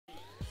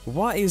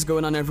What is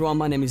going on, everyone?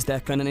 My name is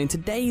Declan, and in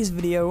today's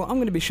video I'm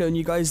going to be showing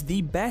you guys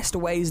the best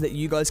ways that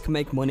you guys can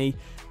make money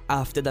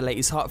after the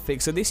latest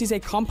hotfix. So this is a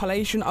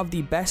compilation of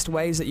the best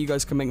ways that you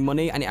guys can make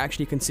money, and it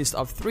actually consists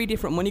of 3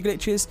 different money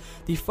glitches.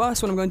 The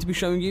first one I'm going to be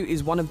showing you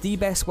is one of the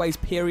best ways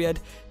period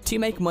to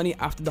make money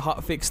after the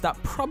hotfix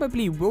that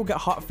probably will get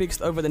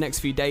hotfixed over the next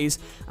few days,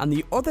 and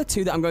the other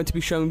 2 that I'm going to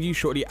be showing you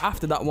shortly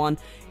after that one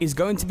is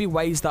going to be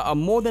ways that are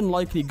more than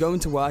likely going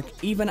to work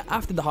even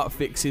after the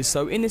hotfixes.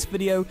 So in this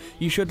video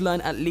you should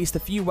learn at least a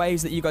few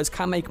ways that you guys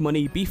can make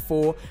money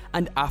before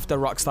and after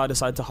Rockstar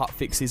decide to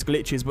hotfix these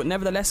glitches. But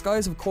nevertheless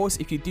guys, of course,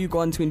 if you do go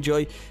on to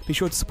enjoy, be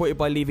sure to support it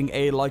by leaving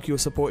a like. Your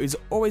support is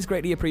always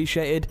greatly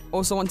appreciated.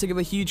 Also want to give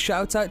a huge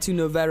shout out to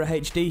Novera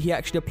HD. He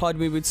actually applied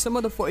me with some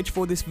of the footage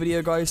for this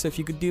video guys, so if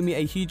you could do me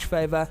a huge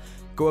favor,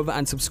 go over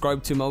and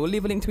subscribe to him. I will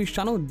leave a link to his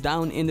channel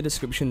down in the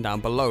description down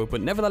below.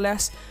 But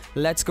nevertheless,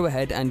 let's go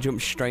ahead and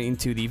jump straight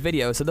into the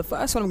video. So the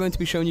first one I'm going to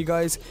be showing you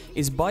guys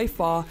is by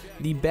far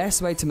the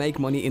best way to make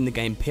money in the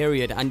game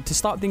period. And to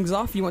start things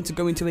off, you want to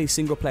go into a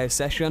single player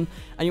session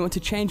and you want to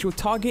change your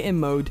targeting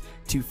mode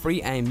to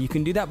free aim. You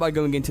can do that by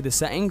going into the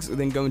settings,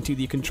 then going to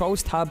the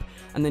controls tab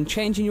and then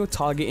changing your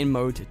targeting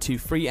mode to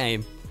free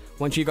aim.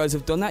 Once you guys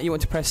have done that, you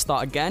want to press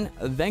start again,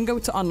 then go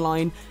to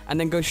online and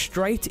then go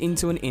straight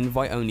into an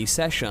invite only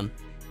session.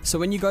 So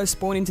when you guys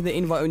spawn into the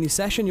invite only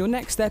session, your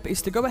next step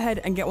is to go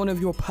ahead and get one of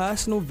your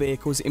personal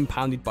vehicles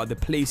impounded by the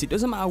police. It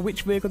doesn't matter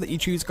which vehicle that you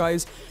choose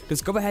guys,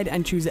 just go ahead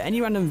and choose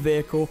any random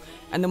vehicle,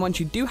 and then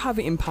once you do have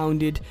it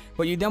impounded,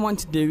 what you then want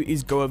to do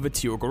is go over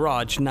to your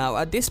garage. Now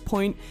at this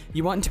point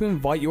you want to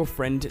invite your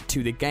friend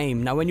to the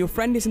game. Now when your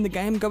friend is in the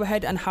game, go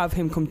ahead and have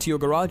him come to your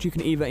garage. You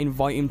can either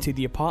invite him to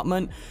the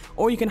apartment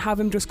or you can have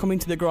him just come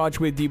into the garage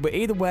with you. But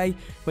either way,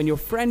 when your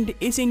friend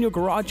is in your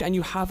garage and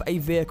you have a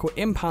vehicle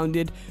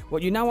impounded,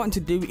 what you now want to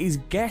do is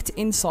get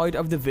inside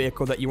of the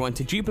vehicle that you want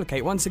to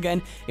duplicate. Once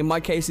again, in my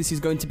case, this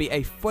is going to be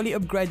a fully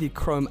upgraded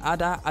chrome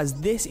adder, as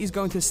this is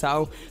going to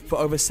sell for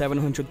over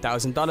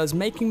 $700,000,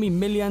 making me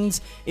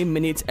millions in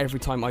minutes every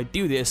time I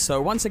do this.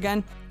 So once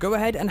again, go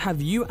ahead and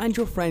have you and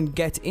your friend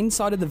get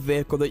inside of the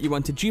vehicle that you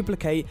want to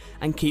duplicate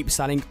and keep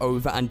selling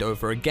over and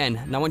over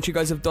again. Now once you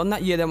guys have done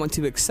that, you then want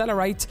to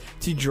accelerate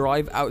to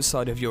drive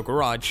outside of your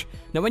garage.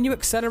 Now when you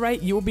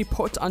accelerate, you will be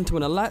put onto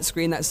an alert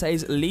screen that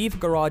says leave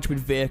garage with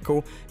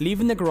vehicle.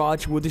 Leaving the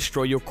garage will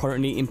destroy your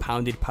currently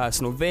impounded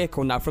personal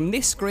vehicle. Now from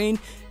this screen,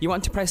 you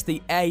want to press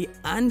the A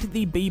and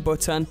the B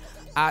button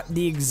at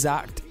the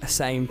exact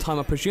same time.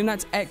 I presume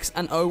that's X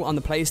and O on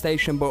the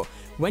PlayStation, but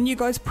when you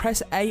guys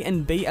press A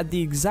and B at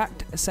the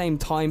exact same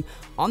time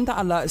on that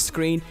alert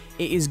screen,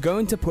 it is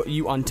going to put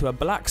you onto a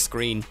black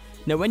screen.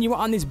 Now when you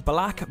are on this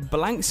black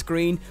blank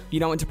screen, you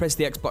now want to press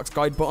the Xbox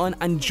guide button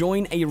and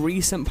join a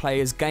recent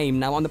player's game.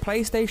 Now on the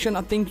PlayStation,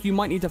 I think you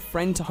might need a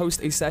friend to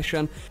host a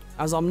session,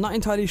 as I'm not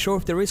entirely sure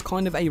if there is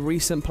kind of a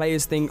recent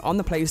players thing on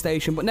the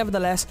PlayStation. But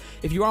nevertheless,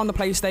 if you are on the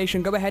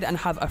PlayStation, go ahead and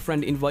have a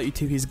friend invite you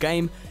to his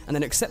game and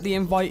then accept the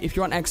invite. If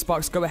you're on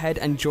Xbox, go ahead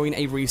and join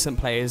a recent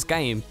player's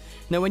game.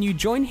 Now when you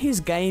join his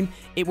game,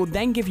 it will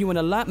then give you an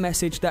alert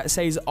message that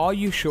says, are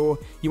you sure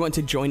you want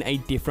to join a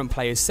different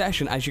player's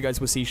session, as you guys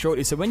will see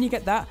shortly. So when you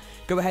get that,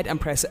 go ahead and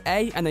press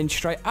A, and then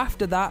straight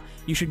after that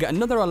you should get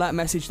another alert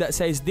message that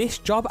says this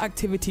job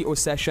activity or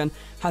session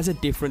has a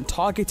different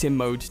targeting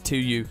mode to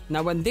you.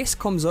 Now when this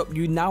comes up,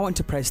 you now want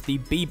to press the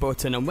B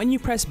button, and when you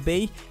press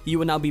B, you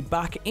will now be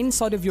back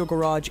inside of your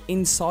garage,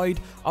 inside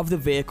of the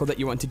vehicle that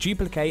you want to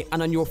duplicate,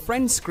 and on your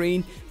friend's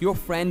screen, your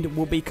friend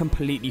will be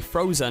completely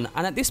frozen.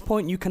 And at this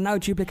point you can now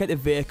duplicate the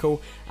vehicle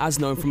as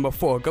known from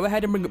before. Go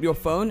ahead and bring up your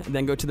phone,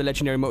 then go to the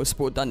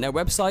legendarymotorsport.net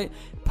website,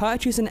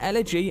 purchase an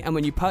LG, and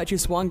when you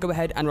purchase one, go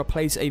ahead and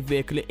replace a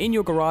vehicle in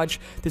your garage.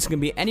 This can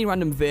be any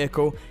random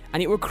vehicle,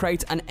 and it will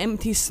create an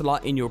empty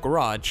slot in your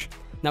garage.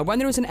 Now when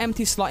there is an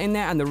empty slot in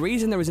there, and the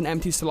reason there is an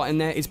empty slot in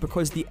there is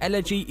because the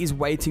elegy is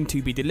waiting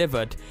to be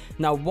delivered.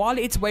 Now while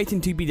it's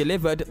waiting to be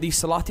delivered, the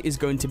slot is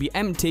going to be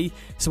empty.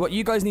 So what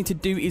you guys need to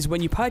do is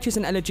when you purchase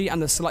an elegy and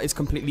the slot is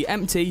completely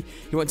empty,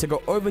 you want to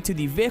go over to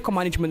the vehicle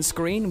management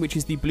screen, which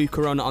is the blue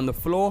Corona on the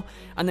floor,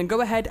 and then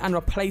go ahead and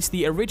replace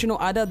the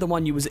original adder, the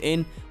one you was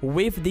in,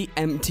 with the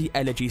empty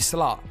elegy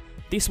slot.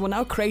 This will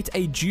now create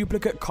a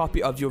duplicate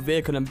copy of your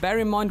vehicle, and bear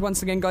in mind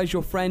once again guys,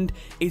 your friend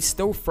is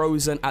still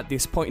frozen at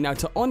this point. Now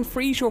to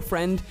unfreeze your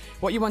friend,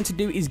 what you want to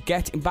do is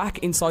get back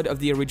inside of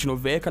the original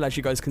vehicle, as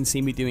you guys can see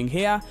me doing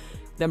here,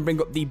 then bring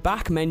up the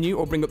back menu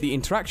or bring up the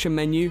interaction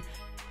menu,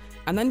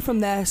 and then from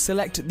there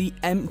select the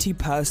empty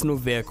personal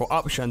vehicle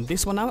option.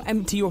 This will now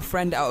empty your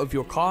friend out of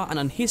your car, and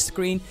on his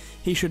screen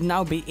he should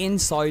now be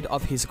inside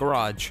of his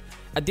garage.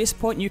 At this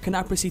point, you can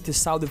now proceed to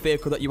sell the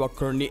vehicle that you are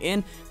currently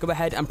in. Go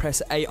ahead and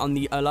press A on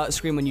the alert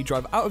screen when you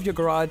drive out of your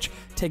garage,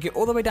 take it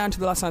all the way down to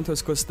the Los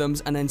Santos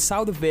Customs, and then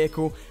sell the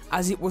vehicle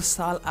as it will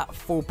sell at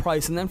full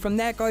price. And then from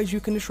there guys, you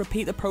can just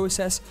repeat the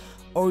process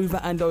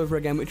over and over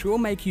again, which will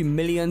make you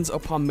millions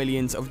upon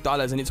millions of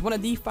dollars. And it's one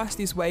of the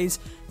fastest ways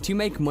to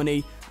make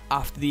money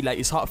after the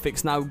latest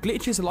hotfix. Now,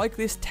 glitches like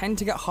this tend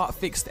to get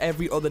hotfixed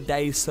every other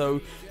day, so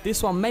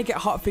this one may get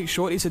hotfixed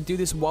shortly, so do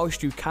this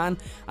whilst you can. And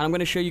I'm going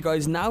to show you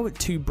guys now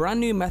 2 brand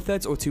new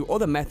methods, or 2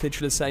 other methods,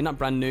 should I say, not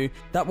brand new,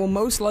 that will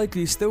most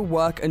likely still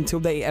work until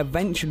they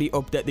eventually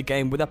update the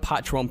game with a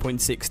patch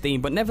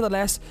 1.16. But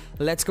nevertheless,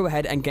 let's go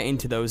ahead and get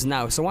into those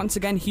now. So once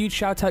again, huge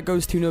shout out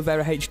goes to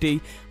Novera HD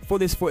for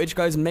this footage,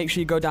 guys. Make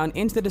sure you go down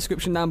into the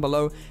description down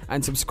below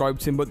and subscribe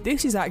to him. But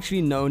this is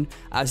actually known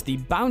as the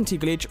bounty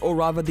glitch, or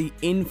rather the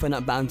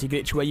infinite bounty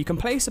glitch, where you can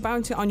place a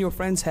bounty on your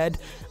friend's head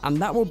and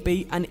that will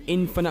be an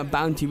infinite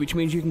bounty, which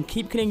means you can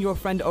keep killing your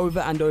friend over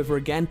and over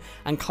again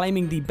and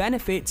claiming the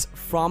benefits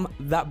from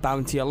that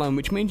bounty alone,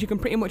 which means you can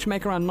pretty much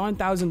make around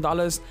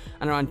 $9,000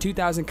 and around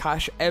 2,000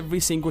 cash every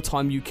single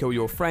time you kill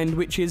your friend,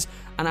 which is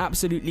an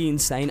absolutely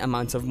insane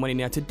amount of money.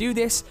 Now, to do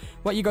this,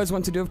 what you guys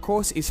want to do, of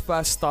course, is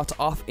first start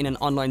off in an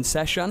online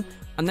session,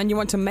 and then you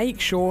want to make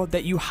sure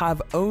that you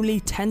have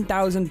only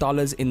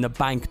 $10,000 in the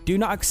bank. Do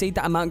not exceed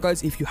that amount,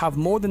 guys. If you have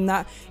more than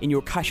that in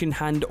your cash in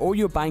hand or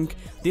your bank,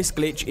 this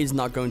glitch is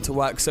not going to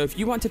work. So if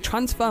you want to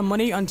transfer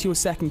money onto your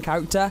second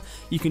character,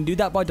 you can do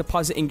that by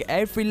depositing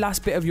every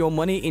last bit of your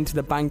money into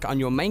the bank on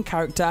your main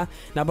character.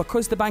 Now,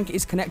 because the bank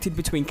is connected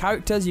between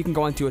characters, you can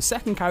go onto your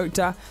second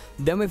character,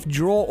 then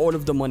withdraw all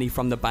of the money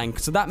from the bank.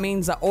 So that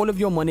means that all of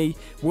your money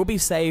will be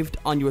saved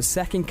on your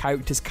second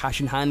character's cash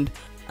in hand.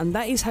 And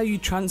that is how you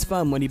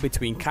transfer money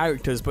between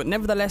characters. But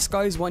nevertheless,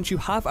 guys, once you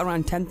have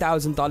around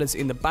 $10,000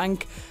 in the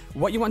bank,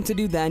 what you want to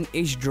do then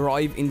is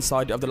drive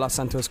inside of the Los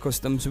Santos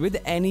Customs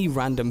with any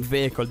random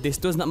vehicle. This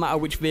does not matter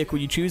which vehicle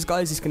you choose,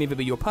 guys. This can either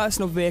be your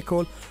personal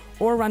vehicle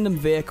or a random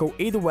vehicle.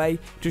 Either way,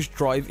 just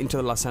drive into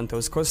the Los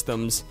Santos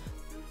Customs.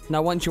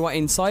 Now, once you are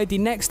inside, the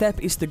next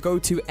step is to go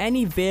to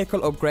any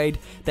vehicle upgrade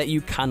that you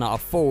cannot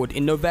afford.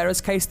 In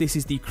Novera's case, this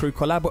is the crew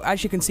collar, but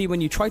as you can see,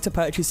 when you try to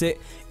purchase it,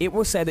 it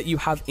will say that you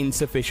have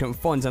insufficient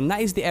funds, and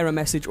that is the error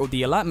message or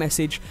the alert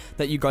message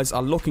that you guys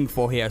are looking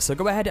for here. So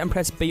go ahead and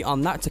press B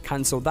on that to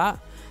cancel that.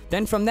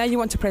 Then from there, you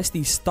want to press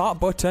the start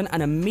button,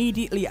 and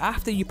immediately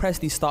after you press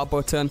the start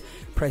button,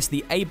 press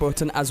the A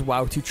button as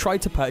well to try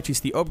to purchase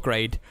the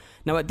upgrade.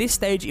 Now, at this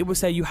stage, it will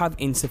say you have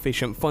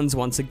insufficient funds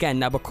once again.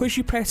 Now, because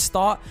you press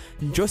start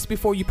just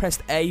before you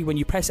pressed A, when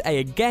you press A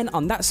again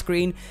on that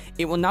screen,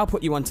 it will now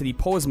put you onto the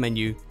pause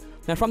menu.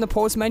 Now, from the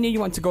pause menu, you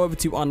want to go over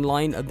to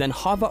online, then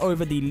hover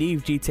over the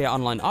Leave GTA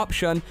Online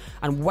option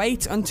and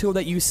wait until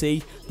that you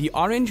see the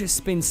orange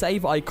spin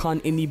save icon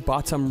in the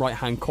bottom right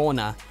hand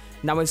corner.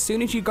 Now, as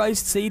soon as you guys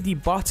see the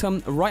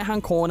bottom right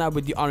hand corner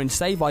with the orange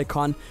save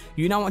icon,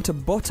 you now want to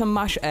button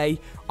mash A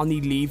on the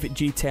Leave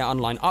GTA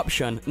Online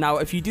option. Now,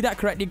 if you do that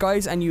correctly,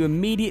 guys, and you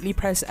immediately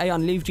press A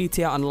on Leave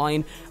GTA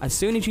Online, as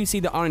soon as you see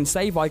the orange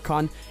save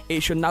icon,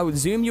 it should now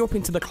zoom you up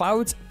into the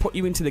clouds, put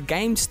you into the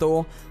game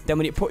store. Then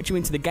when it puts you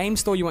into the game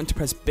store, you want to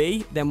press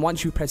B. Then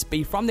once you press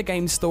B from the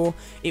game store,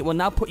 it will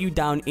now put you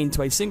down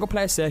into a single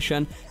player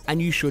session and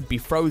you should be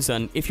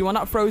frozen. If you are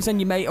not frozen,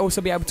 you may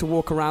also be able to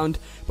walk around,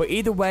 but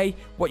either way,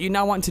 what you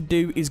now want to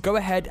do is go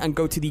ahead and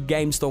go to the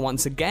game store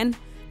once again.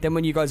 Then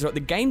when you guys are at the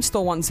game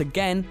store once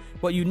again,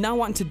 what you now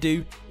want to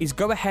do is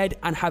go ahead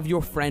and have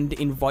your friend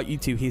invite you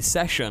to his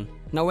session.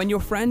 Now, when your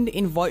friend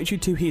invites you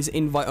to his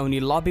invite only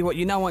lobby, what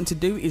you now want to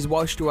do is,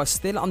 whilst you are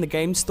still on the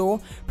game store,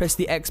 press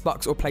the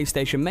Xbox or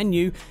PlayStation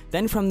menu.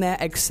 Then from there,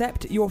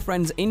 accept your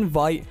friend's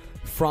invite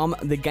from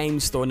the game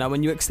store. Now,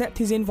 when you accept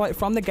his invite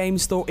from the game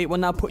store, it will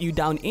now put you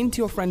down into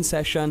your friend's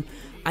session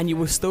and you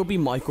will still be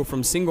Michael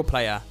from single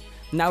player.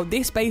 Now,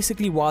 this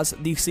basically was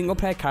the single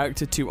player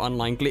character 2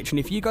 online glitch, and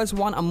if you guys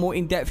want a more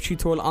in-depth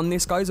tutorial on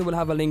this, guys, I will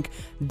have a link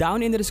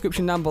down in the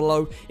description down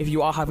below if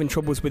you are having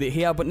troubles with it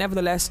here. But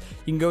nevertheless,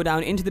 you can go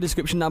down into the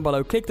description down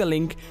below, click the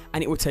link,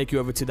 and it will take you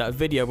over to that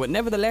video. But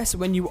nevertheless,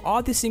 when you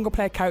are the single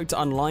player character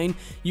online,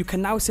 you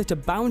can now set a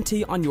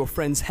bounty on your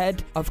friend's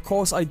head. Of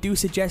course, I do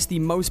suggest the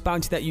most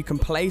bounty that you can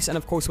place, and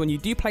of course, when you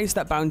do place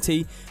that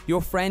bounty,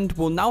 your friend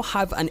will now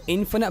have an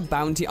infinite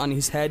bounty on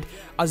his head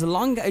as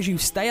long as you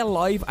stay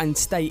alive and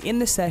stay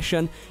in the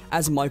session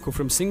as Michael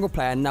from single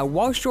player. Now,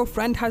 whilst your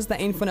friend has the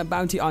infinite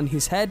bounty on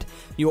his head,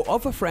 your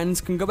other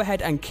friends can go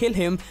ahead and kill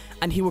him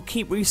and he will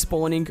keep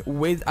respawning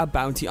with a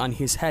bounty on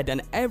his head,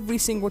 and every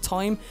single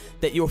time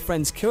that your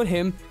friends kill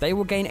him, they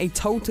will gain a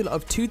total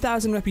of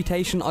 2,000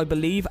 reputation, I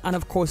believe, and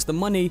of course the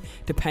money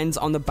depends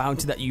on the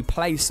bounty that you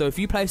place. So if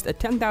you placed a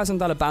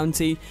 $10,000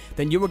 bounty,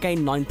 then you will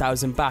gain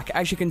 9,000 back.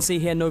 As you can see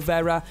here,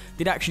 Novera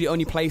did actually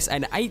only place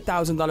an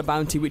 $8,000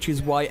 bounty, which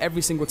is why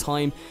every single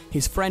time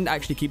his friend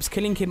actually keeps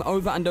killing him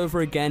over and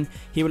over again,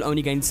 he will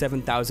only gain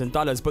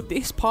 $7,000. But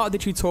this part of the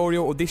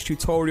tutorial, or this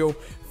tutorial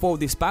for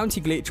this bounty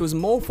glitch, was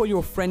more for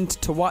your friend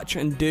to watch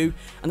and do,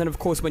 and then of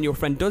course when your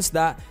friend does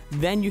that,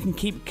 then you can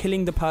keep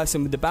killing the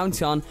person with the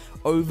bounty on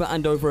over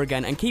and over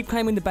again and keep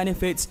claiming the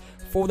benefits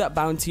for that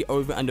bounty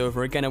over and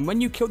over again. And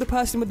when you kill the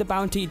person with the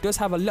bounty, it does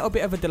have a little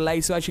bit of a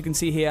delay. So as you can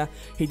see here,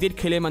 he did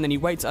kill him and then he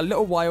waits a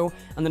little while,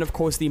 and then of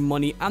course the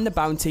money and the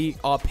bounty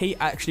RP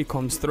actually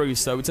comes through.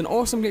 So it's an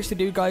awesome glitch to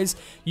do, guys.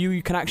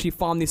 You can actually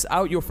farm this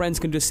out. Your friend friends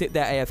can just sit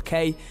there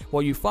AFK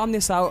while you farm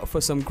this out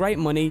for some great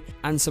money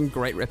and some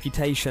great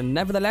reputation.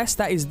 Nevertheless,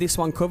 that is this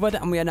one covered,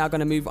 and we are now going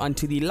to move on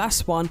to the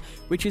last one,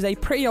 which is a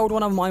pretty old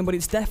one of mine, but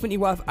it's definitely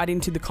worth adding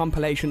to the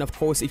compilation, of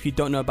course, if you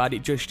don't know about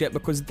it just yet,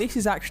 because this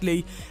is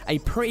actually a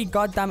pretty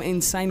goddamn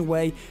insane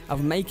way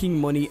of making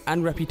money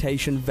and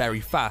reputation very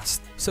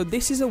fast. So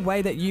this is a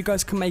way that you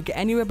guys can make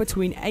anywhere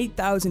between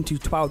 $8,000 to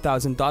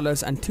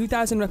 $12,000 and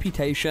 2,000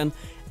 reputation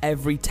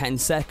every 10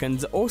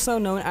 seconds, also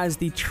known as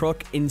the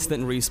truck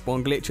instant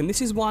respawn glitch. And this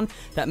is one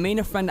that me and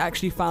a friend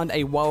actually found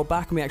a while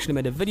back, and we actually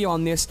made a video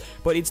on this,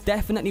 but it's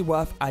definitely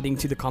worth adding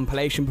to the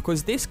compilation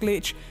because this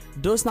glitch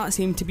does not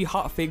seem to be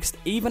hotfixed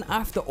even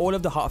after all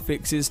of the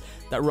hotfixes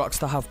that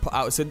Rockstar have put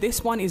out. So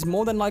this one is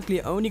more than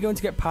likely only going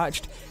to get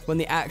patched when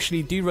they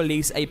actually do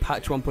release a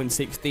patch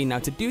 1.16. Now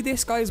to do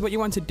this, guys, what you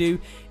want to do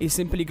is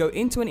simply go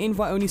into an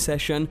invite only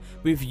session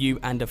with you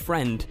and a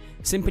friend.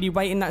 Simply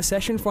wait in that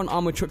session for an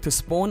armored truck to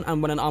spawn,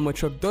 and when an armored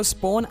truck does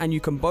spawn and you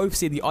can both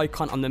see the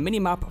icon on the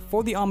minimap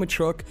for the armored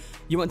truck,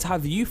 you want to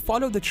have you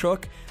follow the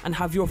truck and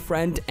have your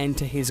friend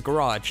enter his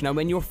garage. Now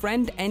when your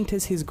friend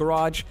enters his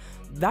garage,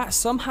 that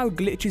somehow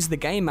glitches the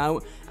game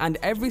out, and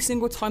every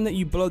single time that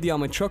you blow the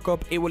armored truck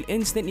up, it will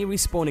instantly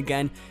respawn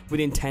again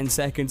within 10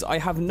 seconds. I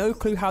have no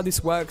clue how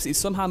this works. It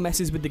somehow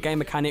messes with the game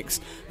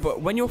mechanics, but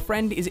when your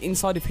friend is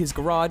inside of his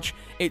garage,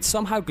 it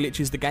somehow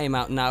glitches the game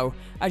out. Now,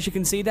 as you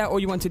can see there, all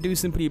you want to do is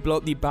simply blow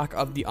up the back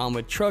of the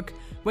armored truck.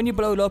 When you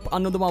blow it up,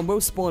 another one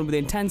will spawn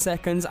within 10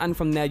 seconds, and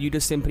from there you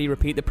just simply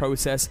repeat the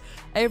process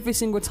every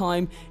single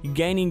time,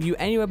 gaining you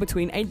anywhere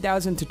between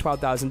 $8,000 to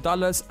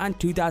 $12,000 and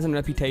 2,000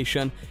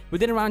 reputation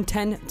within around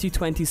 10 to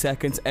 20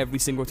 seconds every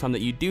single time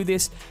that you do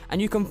this.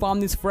 And you can farm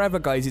this forever,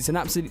 guys. It's an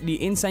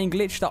absolutely insane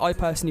glitch that I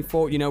personally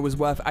thought, was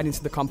worth adding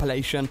to the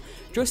compilation,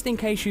 just in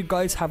case you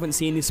guys haven't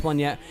seen this one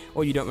yet,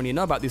 or you don't really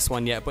know about this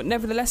one yet. But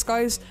nevertheless,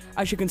 guys,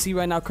 as you can see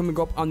right now, coming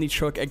up on the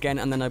truck again,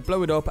 and then I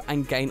blow it up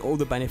and gain all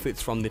the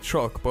benefits from the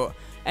truck. But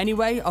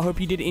anyway, I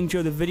hope you did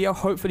enjoy the video.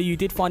 Hopefully you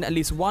did find at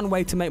least one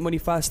way to make money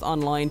fast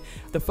online.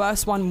 The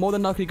first one more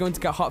than likely going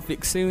to get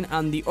hotfixed soon,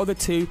 and the other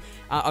two,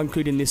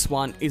 including this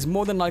one, is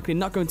more than likely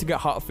not going to get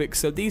hotfixed.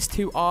 So these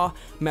two are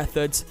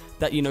methods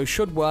that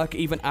should work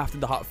even after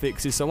the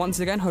hotfixes. So once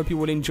again, hope you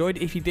all enjoyed.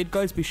 If you did,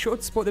 guys, be sure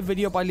to support the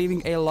video by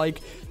leaving a like.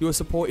 Your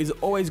support is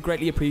always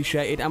greatly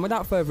appreciated, and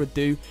without further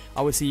ado,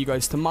 I will see you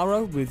guys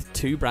tomorrow with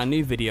 2 brand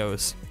new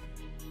videos.